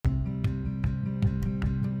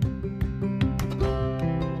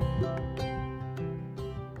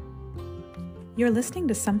You're listening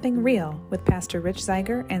to Something Real with Pastor Rich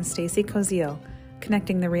Zeiger and Stacy Koziel,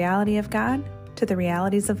 connecting the reality of God to the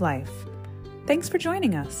realities of life. Thanks for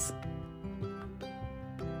joining us.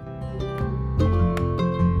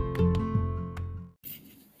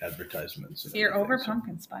 Advertisements. So you're over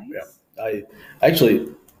pumpkin spice? Yeah. I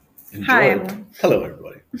actually enjoy Hi, it. everyone. Hello,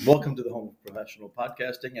 everybody. Welcome to the home of professional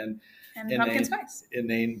podcasting and pumpkin spice.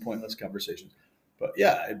 Inane, pointless conversations. But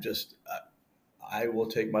yeah, I will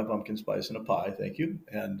take my pumpkin spice in a pie. Thank you.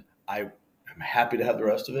 And I am happy to have the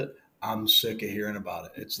rest of it. I'm sick of hearing about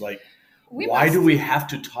it. It's like, why do we have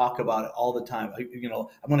to talk about it all the time? I'm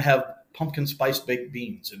going to have pumpkin spice baked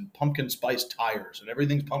beans and pumpkin spice tires and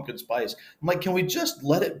everything's pumpkin spice. I'm like, can we just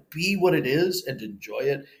let it be what it is and enjoy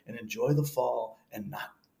it and enjoy the fall and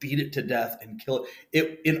not beat it to death and kill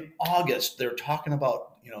it? In August, they're talking about,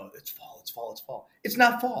 it's fall, it's fall, it's fall. It's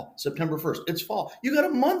not fall. September 1st, it's fall. You got a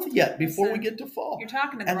month yet before we get to fall. You're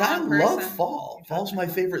talking to the wrong person. And I love fall. Fall's my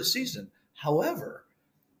favorite season. However,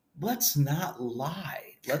 let's not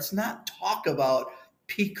lie. Let's not talk about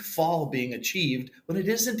peak fall being achieved when it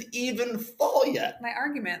isn't even fall yet. My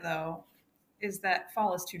argument, though, is that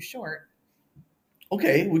fall is too short.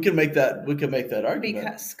 Okay, we can make that argument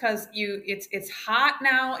because it's hot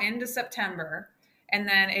now into September, and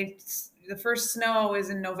then the first snow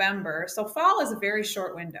is in November. So fall is a very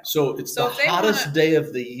short window. So it's the hottest day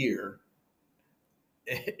of the year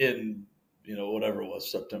in whatever it was,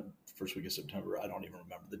 September. First week of September. I don't even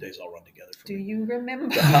remember. The days all run together for me. Do you remember?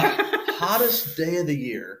 The hottest day of the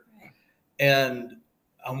year. Right. And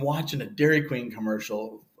I'm watching a Dairy Queen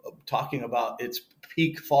commercial talking about its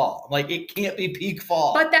peak fall. I'm like, it can't be peak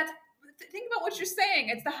fall. But think about what you're saying.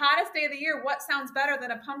 It's the hottest day of the year. What sounds better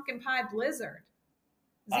than a pumpkin pie blizzard?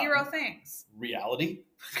 Zero things. Reality?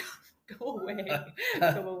 Go away.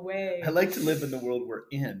 Go away. I like to live in the world we're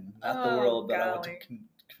in, not the world that I want to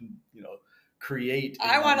create.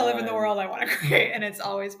 I want to live in the world I want to create, and it's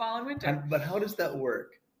always fall and winter. But how does that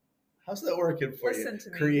work? How's that working for you?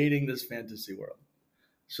 Creating this fantasy world.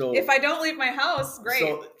 So if I don't leave my house, great.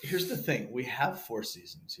 So here's the thing: we have 4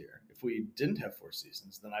 seasons here. If we didn't have 4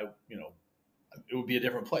 seasons, then it would be a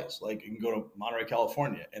different place. Like you can go to Monterey,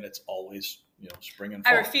 California, and it's always spring and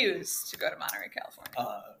fall. I refuse to go to Monterey,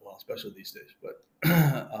 California. Well, especially these days.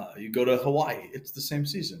 But you go to Hawaii, it's the same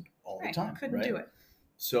season all the time. Couldn't do it.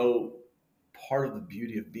 So part of the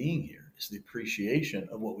beauty of being here is the appreciation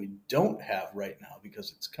of what we don't have right now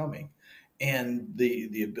because it's coming, and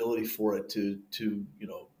the ability for it to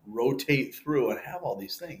rotate through and have all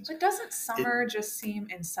these things. But doesn't summer just seem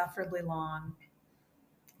insufferably long?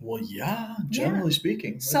 Well, yeah, generally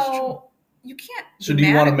speaking. So you can't. So do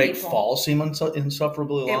you want to make fall seem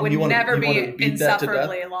insufferably long? It would never be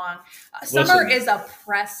insufferably long. Summer is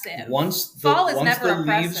oppressive. Once the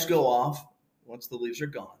leaves go off, once the leaves are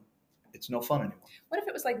gone, it's no fun anymore. What if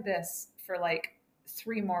it was like this for like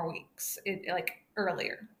 3 more weeks,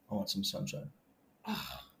 earlier? I want some sunshine.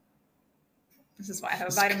 Oh, this is why I have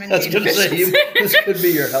a vitamin D deficiency. This could be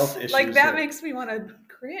your health issue. Like that makes me want to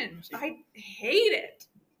cringe. I hate it.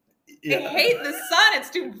 Yeah. I hate the sun. It's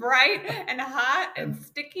too bright and hot and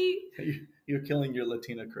sticky. You're killing your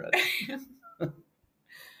Latina cred.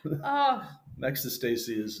 Oh. Next to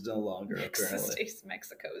Stacy is no longer apparently.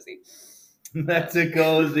 Mexicozy.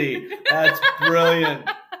 Mexicozy. That's brilliant.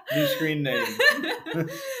 New screen name.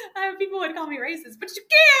 People would call me racist, but you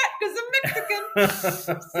can't because I'm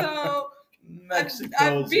Mexican. So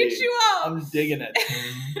Mexicozy. I beat you up. I'm digging it.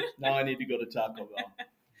 Now I need to go to Taco Bell.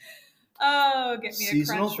 Oh, get me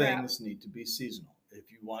seasonal a crunch wrap. Things need to be seasonal.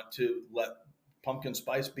 If you want to let pumpkin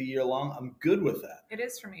spice be year long, I'm good with that. It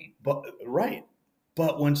is for me.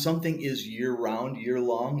 But when something is year round, year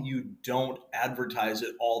long, you don't advertise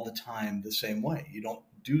it all the time the same way. You don't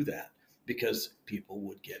do that because people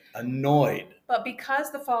would get annoyed. But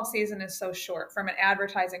because the fall season is so short from an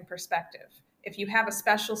advertising perspective, if you have a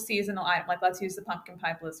special seasonal item, like let's use the pumpkin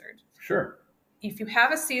pie blizzard. Sure. If you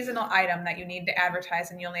have a seasonal item that you need to advertise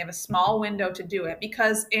and you only have a small window to do it,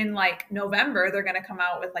 because in November, they're going to come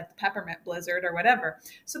out with the peppermint blizzard or whatever.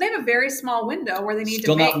 So they have a very small window where they need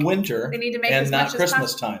to make. Still not winter. They need to make and as not much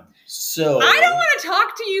Christmas as possible. time. So I don't want to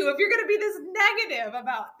talk to you if you're going to be this negative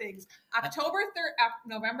about things.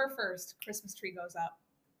 November 1st, Christmas tree goes up.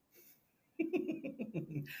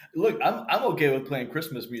 Look, I'm okay with playing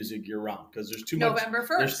Christmas music year round because there's too much. November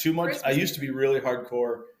 1st. There's too much. Christmas I used to be really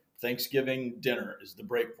hardcore. Thanksgiving dinner is the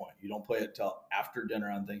break point. You don't play it till after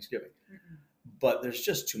dinner on Thanksgiving. Mm-mm. But there's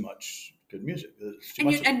just too much good music.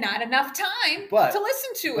 And not enough time to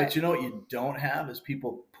listen to it. But you know what you don't have is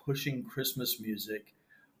people pushing Christmas music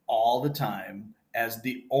all the time as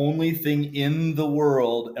the only thing in the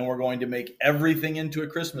world, and we're going to make everything into a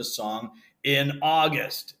Christmas song. in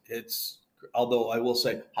August. Although I will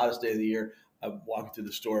say, hottest day of the year. I'm walking through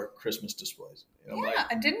the store, Christmas displays. And I'm like,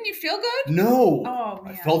 and didn't you feel good? No. Oh,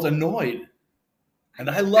 man. I felt annoyed. And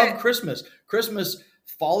I love Christmas.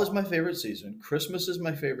 Fall is my favorite season. Christmas is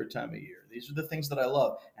my favorite time of year. These are the things that I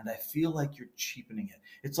love. And I feel like you're cheapening it.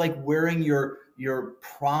 It's like wearing your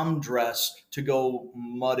prom dress to go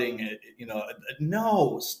mudding.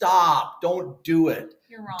 No, stop. Don't do it.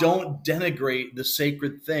 You're wrong. Don't denigrate the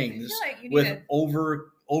sacred things with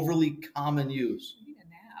overly common use. You need a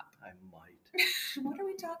nap. I might. What are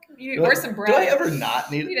we talking about? Or some bread. Do I ever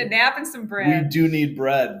not need it? You need a nap and some bread. We do need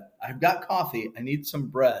bread. I've got coffee. I need some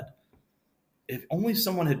bread. If only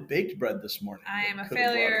someone had baked bread this morning. I am a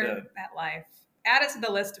failure at life. Add it to the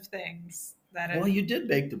list of things Well, you did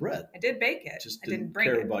bake the bread. I did bake it. Just I didn't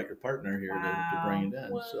care about your partner here to bring it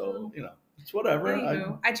in. Well, so, it's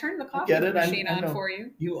whatever. I turned the coffee machine on for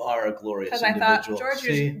you. You are a glorious individual. Because I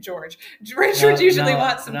thought Richard usually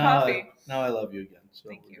wants some coffee. Now I love you again. So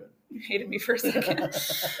thank you. You hated me for a second.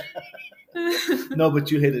 No, but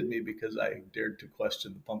you hated me because I dared to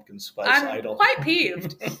question the pumpkin spice idol. I'm quite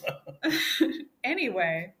peeved.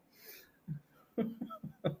 Anyway.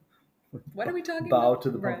 What are we talking about? Bow to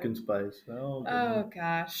the pumpkin spice. Oh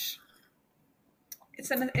gosh. It's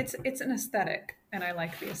an aesthetic, and I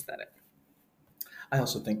like the aesthetic. I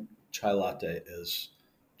also think chai latte is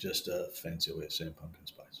just a fancy way of saying pumpkin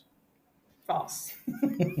spice. False.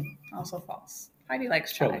 Also false. Heidi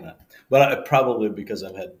likes chai. Probably not. But probably because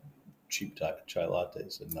I've had cheap chai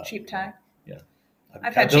lattes and not cheap Thai. Yeah,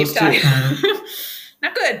 I've had cheap Thai.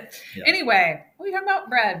 Not good. Yeah. Anyway, what are we talking about?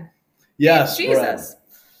 Bread. Yes, Jesus. Bread.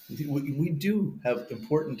 We do have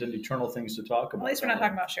important and eternal things to talk about. At least we're not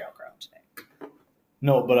talking about Sheryl Crow today.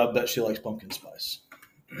 No, but I bet she likes pumpkin spice.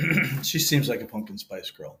 She seems like a pumpkin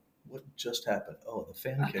spice girl. What just happened? Oh, the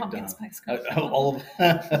fan kicked pumpkin on. Spice girl. All of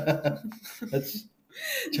that's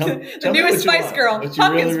the newest Spice Girl,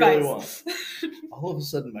 pumpkin spice. Really all of a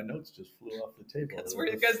sudden, my notes just flew off the table. That's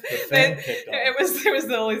weird because it was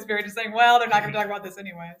the Holy Spirit just saying, "Well, they're not going to talk about this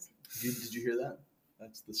anyways." Did you hear that?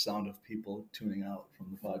 That's the sound of people tuning out from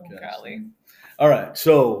the podcast. Oh, golly. All right,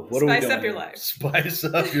 so what are we doing? Spice up your life. Spice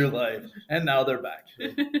up your life. And now they're back.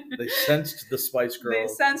 They sensed the Spice Girl. They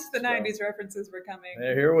sensed the 90s references were coming.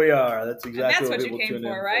 And here we are. That's exactly what people you came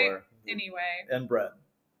for, right? Anyway. And bread.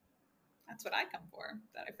 That's what I come for.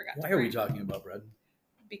 That I forgot. Why are we talking about bread?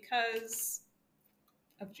 Because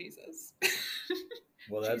of Jesus.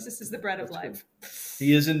 Well, Jesus is the bread of life. Good.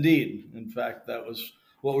 He is indeed. In fact, that was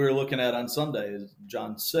what we were looking at on Sunday is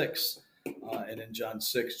John 6. And in John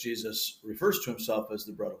 6, Jesus refers to himself as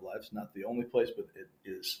the bread of life. It's not the only place, but it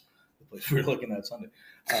is the place we were looking at Sunday.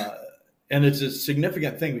 And it's a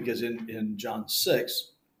significant thing because in John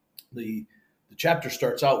 6, the chapter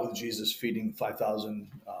starts out with Jesus feeding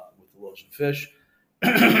 5,000 with the loaves of fish.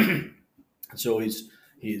 And so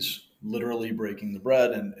he's literally breaking the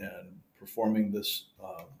bread and performing this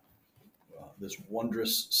this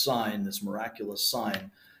wondrous sign, this miraculous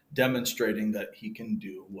sign, demonstrating that he can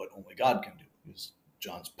do what only God can do. Because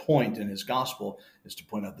John's point in his gospel is to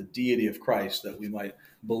point out the deity of Christ, that we might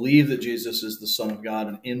believe that Jesus is the Son of God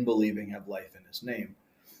and in believing have life in his name.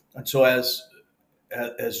 And so as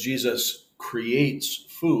Jesus creates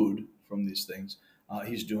food from these things,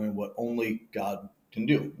 he's doing what only God can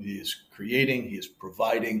do. He is creating, he is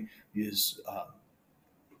providing, he is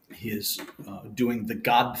doing the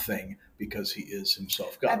God thing because he is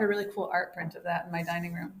himself God. I have a really cool art print of that in my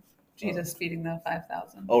dining room. Jesus feeding the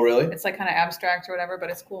 5,000. Oh, really? It's like kind of abstract or whatever,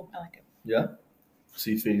 but it's cool. I like it. Yeah? Is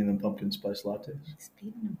he feeding them pumpkin spice lattes? He's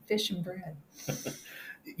feeding them fish and bread.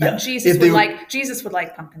 Yeah. Jesus would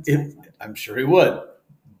like pumpkin spice lattes. I'm sure he would.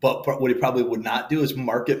 But what he probably would not do is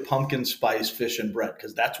market pumpkin spice fish and bread,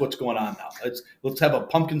 because that's what's going on now. Let's have a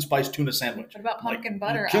pumpkin spice tuna sandwich. What about pumpkin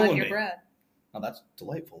butter on your bread? Now that's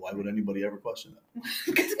delightful. Why would anybody ever question that?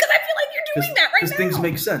 Because I feel like you're doing that right now. Because things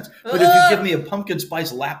make sense. But if you give me a pumpkin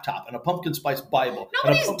spice laptop and a pumpkin spice Bible,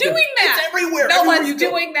 nobody's doing that. It's everywhere. No one's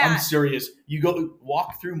doing that. I'm serious. You go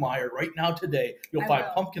walk through Meijer right now today. You'll find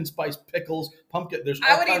pumpkin spice pickles. I would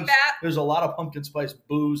eat that. There's a lot of pumpkin spice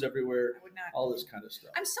booze everywhere. I would not. All this kind of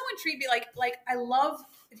stuff. I'm so intrigued. Like I love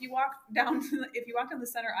if you walk down the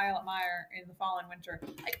center aisle at Meijer in the fall and winter.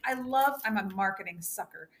 Like I'm a marketing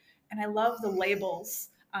sucker, and I love the labels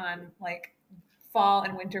on like fall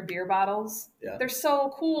and winter beer bottles. Yeah. They're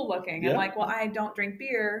so cool looking. Yeah. I'm like, well, I don't drink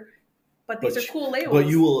beer, but these are cool labels. But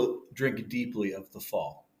you will drink deeply of the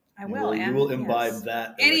fall. I will. You will imbibe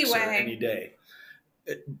that any day.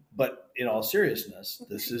 But in all seriousness,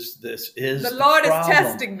 this is the Lord is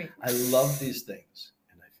testing me. I love these things,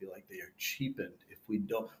 and I feel like they are cheapened if we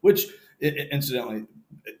don't, which incidentally,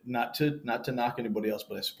 not to knock anybody else,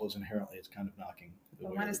 but I suppose inherently it's kind of knocking.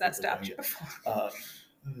 Well, when has that stopped you before?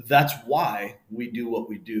 That's why we do what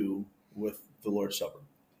we do with the Lord's Supper.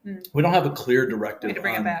 Mm. We don't have a clear directive. Way to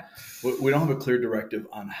bring it back. We don't have a clear directive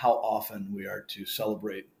on how often we are to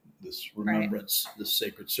celebrate this remembrance, this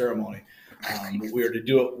sacred ceremony. We are to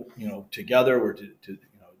do it, together. We're to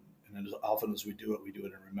and as often as we do it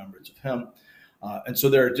in remembrance of Him. And so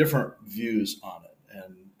there are different views on it,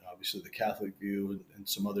 and obviously the Catholic view and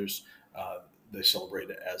some others, they celebrate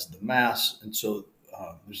it as the Mass, and so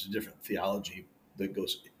there's a different theology that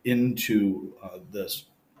goes into this,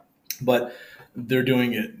 but they're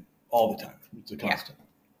doing it all the time. It's a constant. Yeah.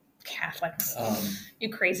 Catholics, you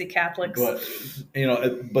crazy Catholics.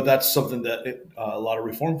 But that's something that a lot of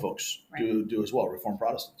Reformed folks do as well. Reformed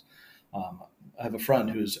Protestants. I have a friend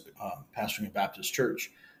who's pastoring a Baptist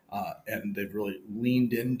church, and they've really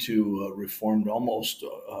leaned into Reformed almost.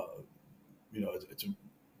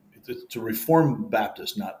 It's a Reformed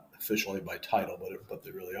Baptist, not officially by title, but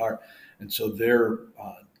they really are. And so their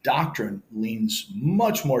doctrine leans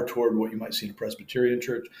much more toward what you might see in a Presbyterian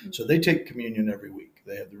church. Mm-hmm. So they take communion every week.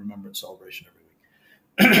 They have the remembrance celebration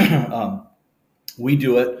every week. We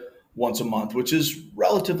do it once a month, which is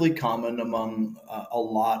relatively common among a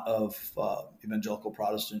lot of evangelical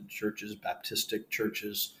Protestant churches, Baptistic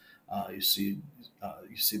churches. You see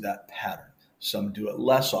that pattern. Some do it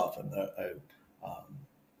less often.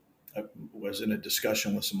 I was in a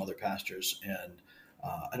discussion with some other pastors, and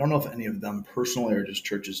I don't know if any of them personally or just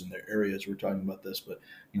churches in their areas were talking about this, but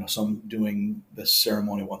some doing this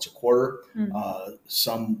ceremony once a quarter,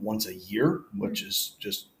 some once a year, which is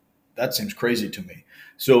just, that seems crazy to me.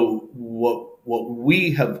 So what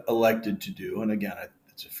we have elected to do, and again,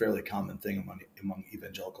 it's a fairly common thing among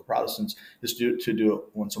evangelical Protestants, is to do it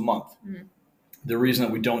once a month. Mm. The reason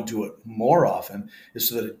that we don't do it more often is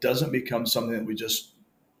so that it doesn't become something that we just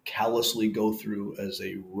callously go through as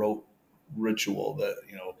a rote ritual that,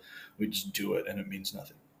 we just do it and it means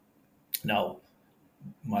nothing. Now,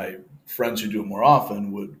 my friends who do it more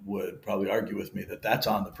often would probably argue with me that that's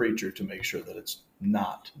on the preacher to make sure that it's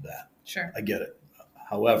not that. Sure. I get it.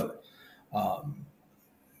 However, I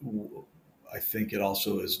think it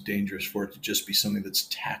also is dangerous for it to just be something that's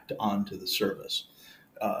tacked onto the service.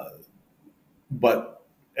 But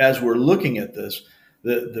as we're looking at this,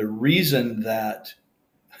 the reason that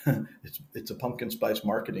it's a pumpkin spice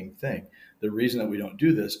marketing thing. The reason that we don't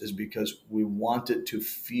do this is because we want it to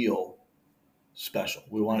feel special.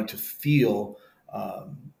 We want it to feel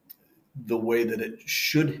the way that it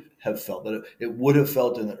should have felt, that it would have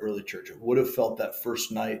felt in the early church. It would have felt that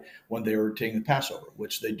first night when they were taking the Passover,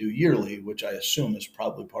 which they do yearly, which I assume is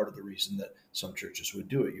probably part of the reason that some churches would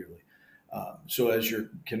do it yearly. So as you're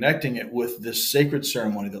connecting it with this sacred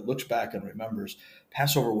ceremony that looks back and remembers,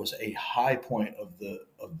 Passover was a high point of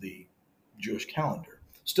the Jewish calendar,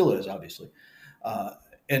 still is, obviously.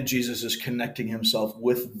 And Jesus is connecting himself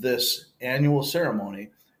with this annual ceremony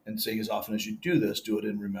and saying, as often as you do this, do it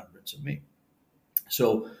in remembrance of me.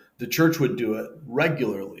 So the church would do it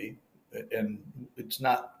regularly, and it's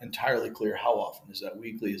not entirely clear how often. Is that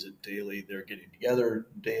weekly? Is it daily? They're getting together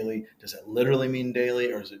daily. Does that literally mean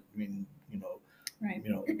daily, or does it mean, right.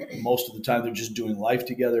 Most of the time they're just doing life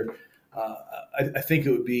together? I think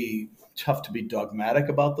it would be tough to be dogmatic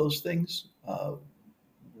about those things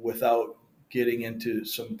without getting into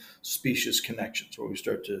some specious connections where we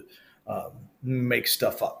start to make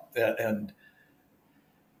stuff up. And,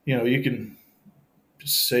 you can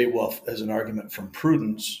say, well, as an argument from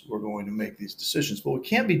prudence, we're going to make these decisions, but we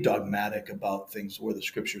can't be dogmatic about things where the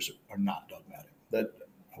scriptures are not dogmatic.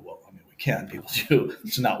 We can, people do.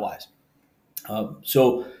 It's not wise.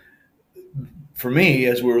 So for me,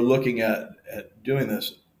 as we're looking at doing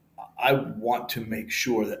this, I want to make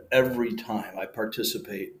sure that every time I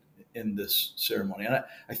participate in this ceremony, and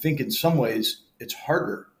I think in some ways it's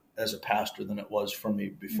harder as a pastor than it was for me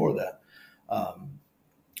before that.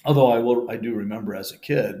 Although I do remember as a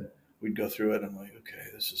kid, we'd go through it and I'm like, okay,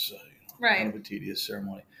 this is kind of a tedious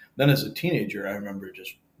ceremony. Then as a teenager, I remember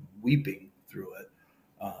just weeping through it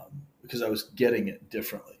because I was getting it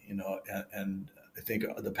differently, and I think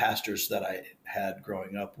the pastors that I had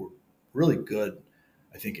growing up were really good,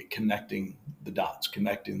 I think, at connecting the dots,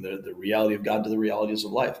 connecting the reality of God to the realities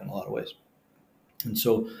of life in a lot of ways. And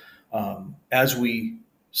so as we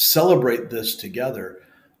celebrate this together,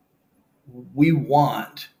 we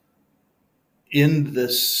want in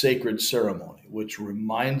this sacred ceremony, which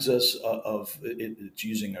reminds us of it's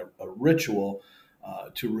using a ritual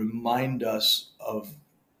to remind us of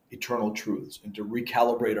eternal truths and to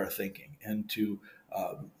recalibrate our thinking and to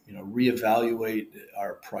reevaluate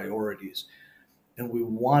our priorities. and we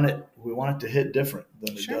want it to hit different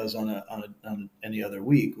than it Sure. does on any other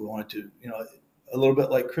week. We want it to, a little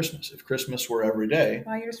bit like Christmas. If Christmas were every day,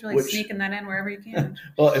 Well, you're just really which- sneaking that in wherever you can.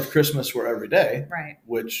 well, if Christmas were every day, Right.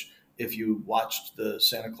 which if you watched the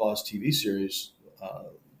Santa Claus TV series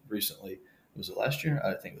recently, was it last year?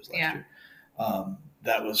 I think it was last Yeah. year.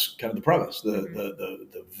 That was kind of the premise.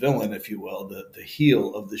 The villain, if you will, the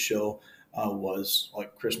heel of the show was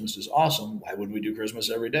like, Christmas is awesome. Why wouldn't we do Christmas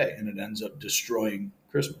every day? And it ends up destroying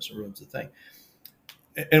Christmas or ruins the thing.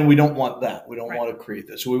 And we don't want that. We don't Right. want to create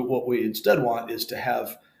this. So what we instead want is to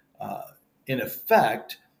have, in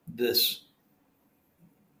effect, this,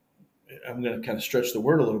 I'm going to kind of stretch the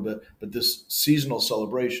word a little bit, but this seasonal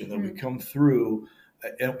celebration that we come through,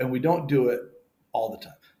 and we don't do it all the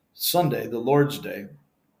time. Sunday, the Lord's Day,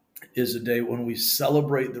 is a day when we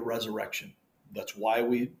celebrate the resurrection. That's why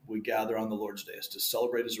we gather on the Lord's Day, is to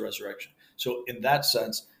celebrate his resurrection. So in that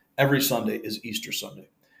sense, every Sunday is Easter Sunday.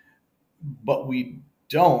 But we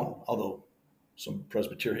don't, although some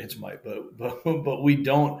Presbyterians might, but we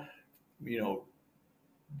don't,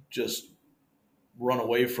 just run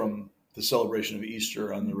away from the celebration of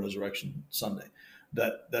Easter on the Resurrection Sunday.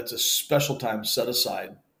 That's a special time set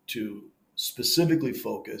aside to specifically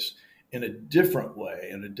focus in a different way,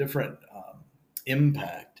 in a different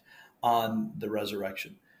impact on the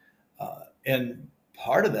resurrection. And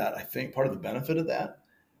part of that, I think, part of the benefit of that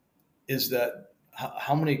is that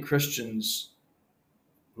how many Christians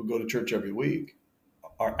who go to church every week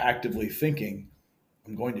are actively thinking,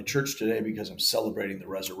 I'm going to church today because I'm celebrating the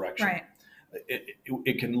resurrection. Right.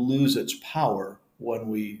 It can lose its power when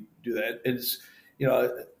we do that. It's,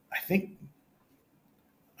 I think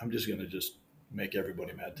I'm just going to just make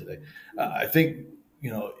everybody mad today. I think,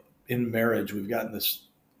 in marriage, we've gotten this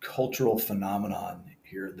cultural phenomenon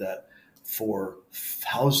here that for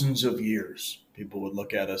thousands of years, people would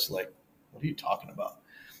look at us like, what are you talking about?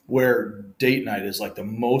 Where date night is like the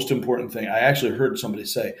most important thing. I actually heard somebody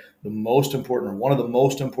say one of the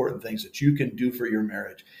most important things that you can do for your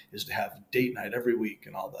marriage is to have date night every week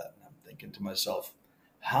and all that. And I'm thinking to myself,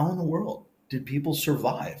 how in the world did people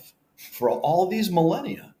survive for all these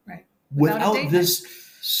millennia without this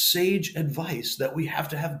sage advice that we have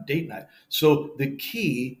to have date night? So the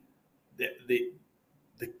key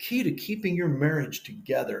to keeping your marriage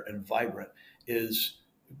together and vibrant is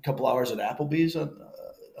a couple hours at Applebee's on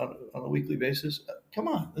a weekly basis. Come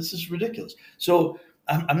on, this is ridiculous. So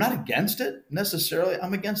I'm not against it necessarily.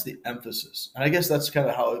 I'm against the emphasis. And I guess that's kind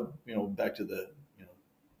of how, back to the,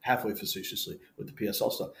 halfway facetiously with the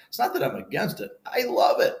PSL stuff. It's not that I'm against it. I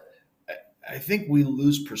love it. I think we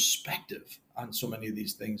lose perspective on so many of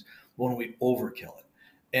these things when we overkill it.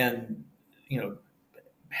 And,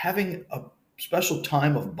 having a special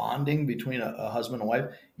time of bonding between a husband and wife,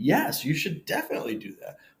 yes, you should definitely do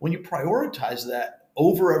that. When you prioritize that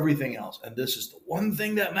over everything else, and this is the one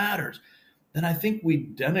thing that matters, then I think we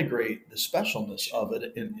denigrate the specialness of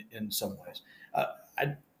it in some ways.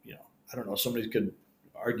 I don't know. Somebody could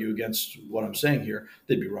argue against what I'm saying here.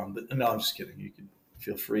 They'd be wrong. But no, I'm just kidding. You can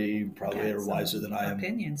feel free. You probably are wiser than I am.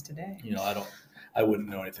 Opinions today. I wouldn't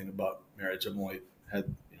know anything about marriage. I've only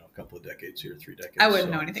had a couple of decades here, 3 decades. I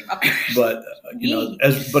wouldn't know anything about marriage.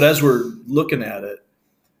 But as we're looking at it,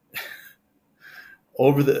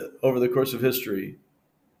 over the course of history,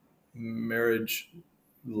 marriage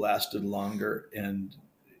lasted longer, and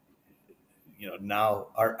now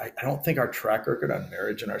I don't think our track record on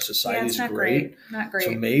marriage in our society is great. Not great.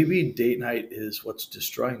 So maybe date night is what's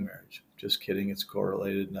destroying marriage. Just kidding. It's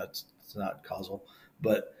correlated, and it's not causal.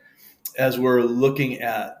 But as we're looking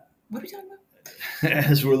at, what are we talking about?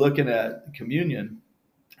 As we're looking at communion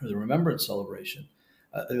or the remembrance celebration,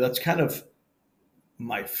 that's kind of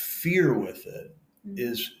my fear with it,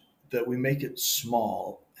 is that we make it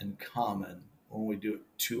small and common when we do it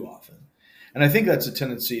too often. And I think that's a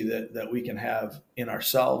tendency that we can have in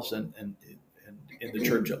ourselves and in the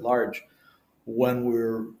church at large when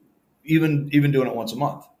we're even doing it once a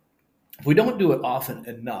month. If we don't do it often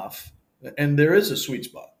enough, and there is a sweet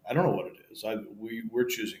spot, I don't know what it is. We're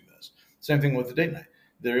choosing this. Same thing with the date night.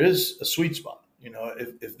 There is a sweet spot.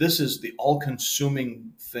 If this is the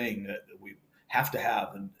all-consuming thing that we have to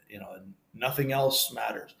have, and nothing else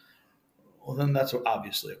matters, well, then that's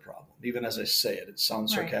obviously a problem. Even as I say it, it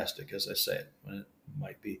sounds sarcastic as I say it, when it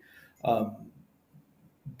might be.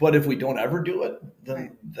 But if we don't ever do it,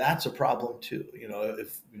 then that's a problem too.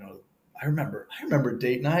 I remember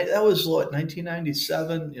date night. That was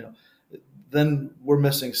 1997. Then we're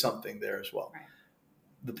missing something there as well. Right.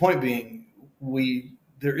 The point being,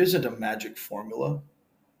 there isn't a magic formula.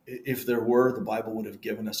 If there were, the Bible would have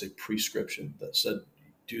given us a prescription that said,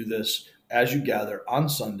 do this as you gather on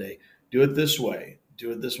Sunday. do it this way,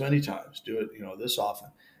 do it this many times, do it, this often.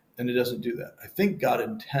 And it doesn't do that. I think God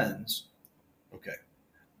intends, okay,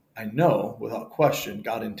 I know without question,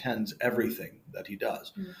 God intends everything that he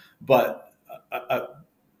does. Mm-hmm. But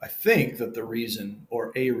I think that the reason,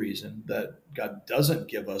 or a reason, that God doesn't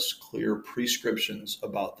give us clear prescriptions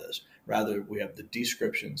about this, rather we have the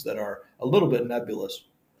descriptions that are a little bit nebulous,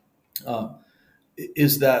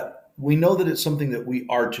 is that we know that it's something that we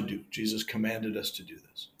are to do. Jesus commanded us to do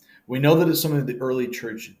this. We know that it's something the early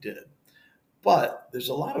church did. But there's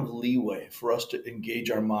a lot of leeway for us to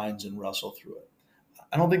engage our minds and wrestle through it.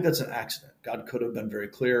 I don't think that's an accident. God could have been very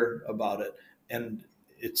clear about it. And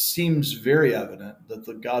it seems very evident that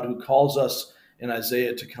the God who calls us in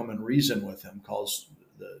Isaiah to come and reason with him, calls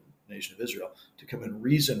the nation of Israel to come and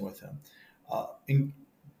reason with him,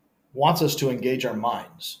 wants us to engage our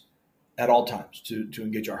minds at all times, to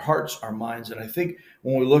engage our hearts, our minds. And I think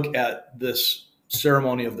when we look at this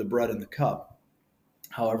ceremony of the bread and the cup,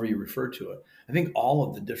 however you refer to it, I think all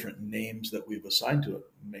of the different names that we've assigned to it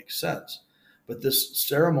make sense. But this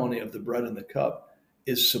ceremony of the bread and the cup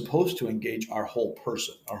is supposed to engage our whole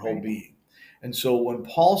person, our whole being. And so when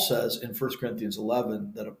Paul says in 1 Corinthians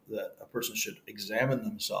 11 that a person should examine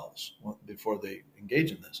themselves before they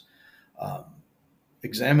engage in this,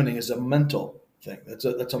 examining is a mental thing.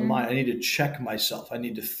 That's a mind. I need to check myself. I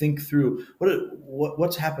need to think through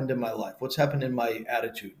what's happened in my life. What's happened in my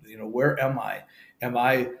attitude? Where am I? Am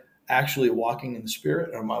I actually walking in the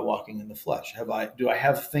Spirit, or am I walking in the flesh? Do I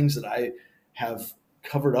have things that I have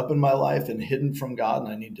covered up in my life and hidden from God,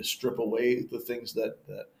 and I need to strip away the things that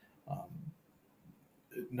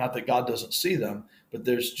not that God doesn't see them, but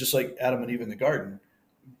there's, just like Adam and Eve in the garden,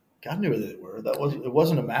 God knew where they were. It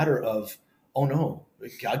wasn't a matter of, oh no,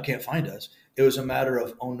 God can't find us. It was a matter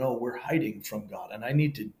of, oh no, we're hiding from God, and I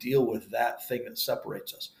need to deal with that thing that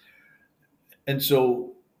separates us. And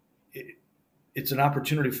so it's an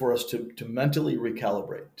opportunity for us to mentally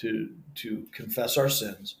recalibrate, to confess our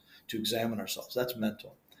sins, to examine ourselves. That's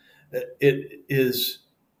mental.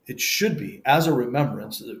 It should be as a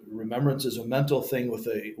remembrance. Remembrance is a mental thing with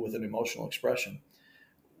an emotional expression.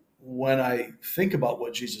 When I think about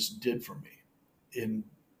what Jesus did for me in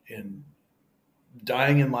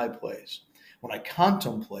dying in my place, when I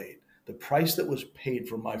contemplate the price that was paid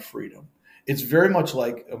for my freedom, it's very much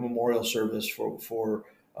like a memorial service for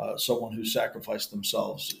someone who sacrificed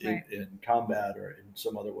themselves in combat or in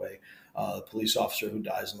some other way, a police officer who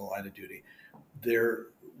dies in the line of duty.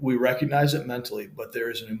 We recognize it mentally, but there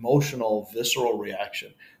is an emotional, visceral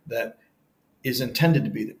reaction that is intended to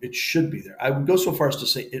be there. It should be there. I would go so far as to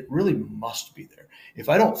say it really must be there. If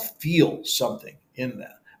I don't feel something in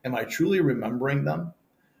that, am I truly remembering them?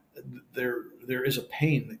 There is a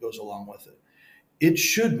pain that goes along with it. It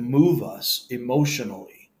should move us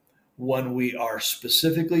emotionally when we are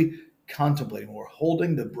specifically contemplating, we're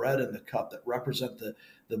holding the bread and the cup that represent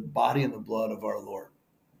the body and the blood of our Lord,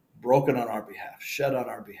 broken on our behalf, shed on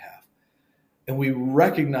our behalf. And we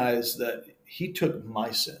recognize that he took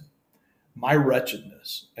my sin, my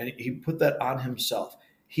wretchedness, and he put that on himself.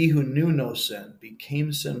 He who knew no sin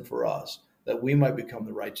became sin for us, that we might become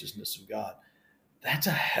the righteousness of God. That's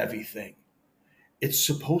a heavy thing. It's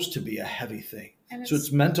supposed to be a heavy thing. So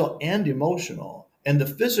it's mental and emotional, and the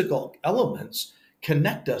physical elements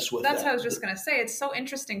connect us with That's what I was just going to say. It's so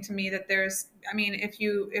interesting to me that if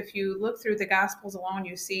you look through the Gospels alone,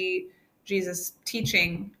 you see Jesus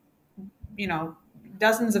teaching,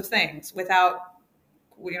 dozens of things without,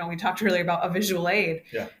 we talked earlier about a visual aid.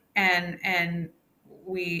 Yeah. And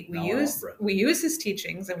we use his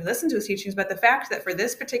teachings and we listen to his teachings, but the fact that for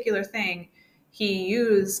this particular thing, he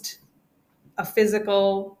used a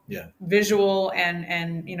physical, visual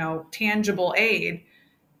and tangible aid,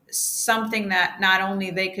 something that not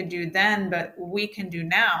only they could do then, but we can do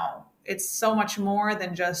now. It's so much more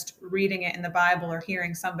than just reading it in the Bible or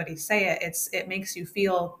hearing somebody say it. It makes you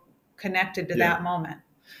feel connected to that moment.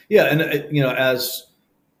 Yeah. And as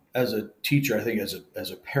a teacher, I think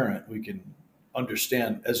as a parent, we can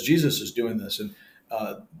understand as Jesus is doing this, and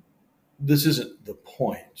this isn't the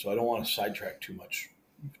point, so I don't want to sidetrack too much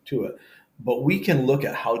to it, but we can look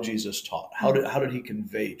at how Jesus taught. How did he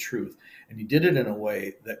convey truth? And he did it in a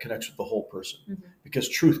way that connects with the whole person, because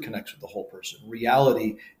truth connects with the whole person.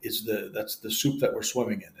 Reality is that's the soup that we're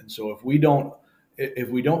swimming in. And so if we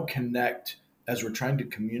don't connect as we're trying to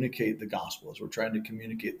communicate the gospel, as we're trying to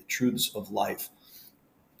communicate the truths of life,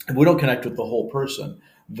 if we don't connect with the whole person,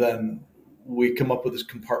 then we come up with this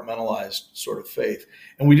compartmentalized sort of faith.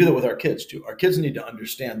 And we do that with our kids too. Our kids need to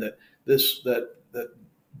understand that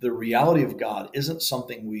the reality of God isn't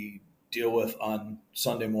something we deal with on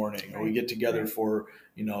Sunday morning, or we get together for,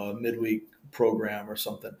 a midweek program or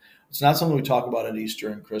something. It's not something we talk about at Easter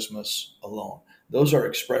and Christmas alone. Those are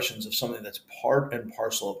expressions of something that's part and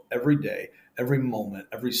parcel of every day, every moment,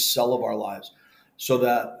 every cell of our lives. So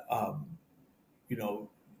that, I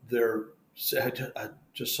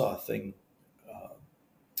just saw a thing.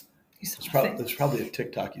 It's probably a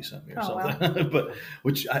TikTok you sent me or something, wow. But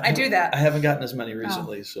which I do that. I haven't gotten as many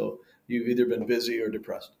recently. So you've either been busy or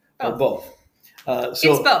depressed, or both. It's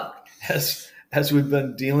both. As we've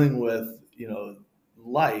been dealing with,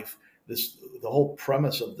 life, the whole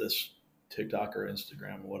premise of this TikTok or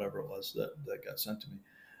Instagram or whatever it was that got sent to me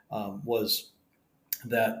was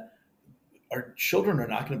that our children are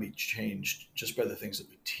not going to be changed just by the things that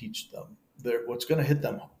we teach them. What's going to hit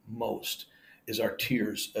them most is our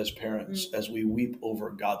tears as parents, as we weep over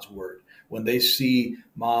God's word. When they see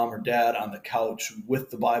mom or dad on the couch with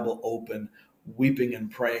the Bible open, weeping and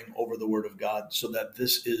praying over the word of God, so that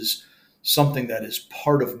this is something that is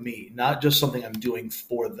part of me, not just something I'm doing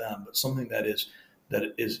for them, but something that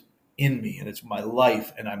is in me, and it's my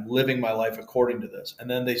life, and I'm living my life according to this. And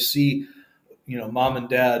then they see, mom and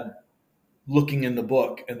dad looking in the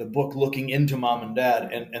book, and the book looking into mom and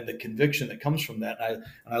dad, and the conviction that comes from that. And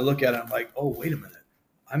I look at it, I'm like, oh, wait a minute.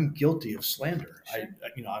 I'm guilty of slander.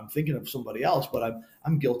 I'm thinking of somebody else, but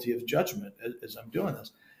I'm guilty of judgment as I'm doing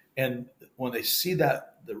this. And when they see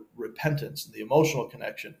that, the repentance, the emotional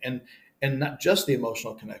connection, and not just the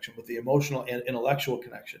emotional connection, but the emotional and intellectual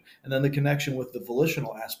connection, and then the connection with the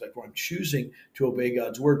volitional aspect, where I'm choosing to obey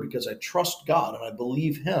God's word because I trust God and I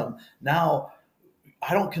believe him. Now,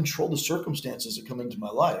 I don't control the circumstances that come into my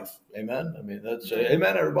life. Amen. I mean, that's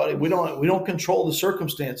amen, everybody. We don't control the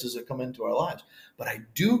circumstances that come into our lives, but I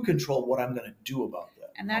do control what I'm going to do about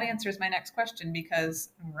that. And that answers my next question, because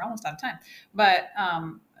we're almost out of time. But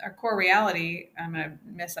our core reality, I'm going to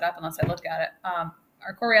mess it up unless I look at it.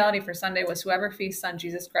 Our core reality for Sunday was whoever feasts on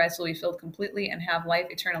Jesus Christ will be filled completely and have life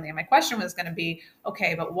eternally. And my question was going to be,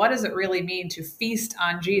 okay, but what does it really mean to feast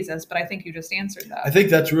on Jesus? But I think you just answered that. I think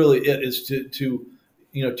that's really it, is to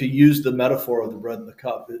use the metaphor of the bread and the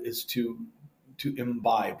cup, is to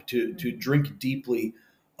imbibe, to drink deeply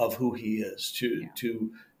of who he is, to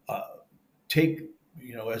take,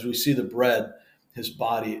 as we see the bread, his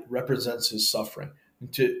body represents his suffering,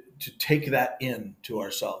 and to take that in to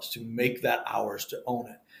ourselves, to make that ours, to own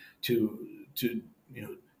it, to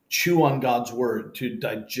chew on God's word, to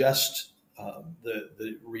digest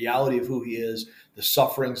the reality of who he is, the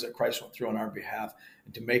sufferings that Christ went through on our behalf,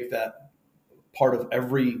 and to make that part of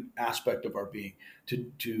every aspect of our being,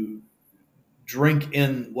 to drink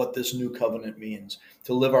in what this new covenant means,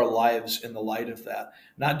 to live our lives in the light of that,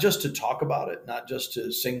 not just to talk about it, not just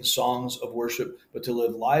to sing songs of worship, but to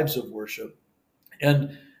live lives of worship.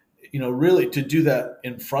 And, really to do that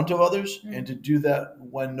in front of others, and to do that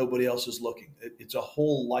when nobody else is looking. It's a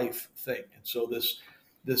whole life thing. And so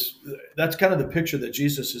that's kind of the picture that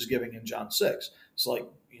Jesus is giving in John 6. It's like,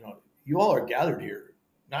 you all are gathered here,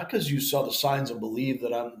 not because you saw the signs and believe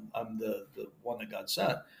that I'm the one that God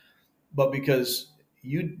sent, but because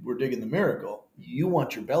you were digging the miracle. You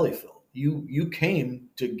want your belly filled. You came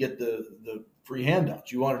to get the free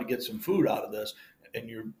handouts. You wanted to get some food out of this, and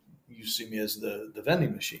you see me as the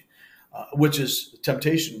vending machine, which is a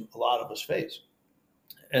temptation a lot of us face.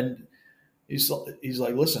 And he's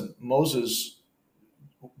like, listen, Moses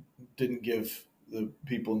didn't give the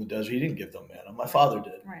people in the desert. He didn't give them manna. My Father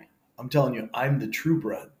did. Right. I'm telling you, I'm the true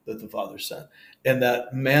bread that the Father sent. And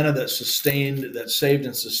that manna that sustained, that saved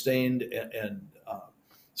and sustained and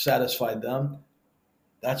satisfied them,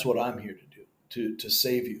 that's what I'm here to do, to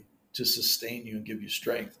save you, to sustain you and give you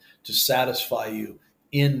strength, to satisfy you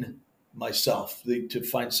in myself, to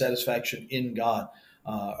find satisfaction in God.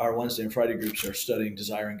 Our Wednesday and Friday groups are studying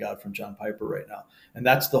Desiring God from John Piper right now. And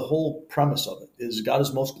that's the whole premise of it, is God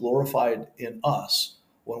is most glorified in us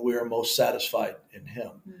when we are most satisfied in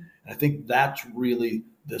him. And I think that's really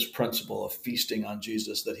this principle of feasting on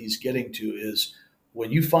Jesus that he's getting to, is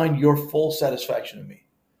when you find your full satisfaction in me,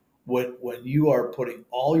 when you are putting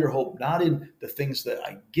all your hope, not in the things that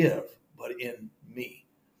I give, but in me,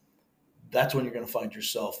 that's when you're going to find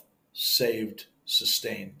yourself saved,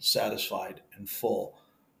 sustained, satisfied, and full.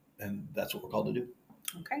 And that's what we're called to do.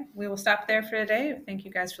 Okay, we will stop there for today. Thank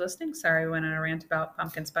you guys for listening. Sorry we went on a rant about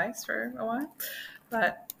pumpkin spice for a while,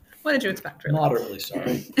 but what did you expect, really? Moderately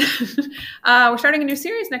sorry. We're starting a new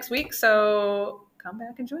series next week, so come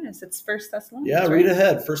back and join us. It's 1 Thessalonians. Yeah, read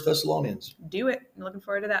ahead, 1 Thessalonians. Do it. I'm looking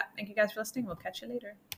forward to that. Thank you guys for listening. We'll catch you later.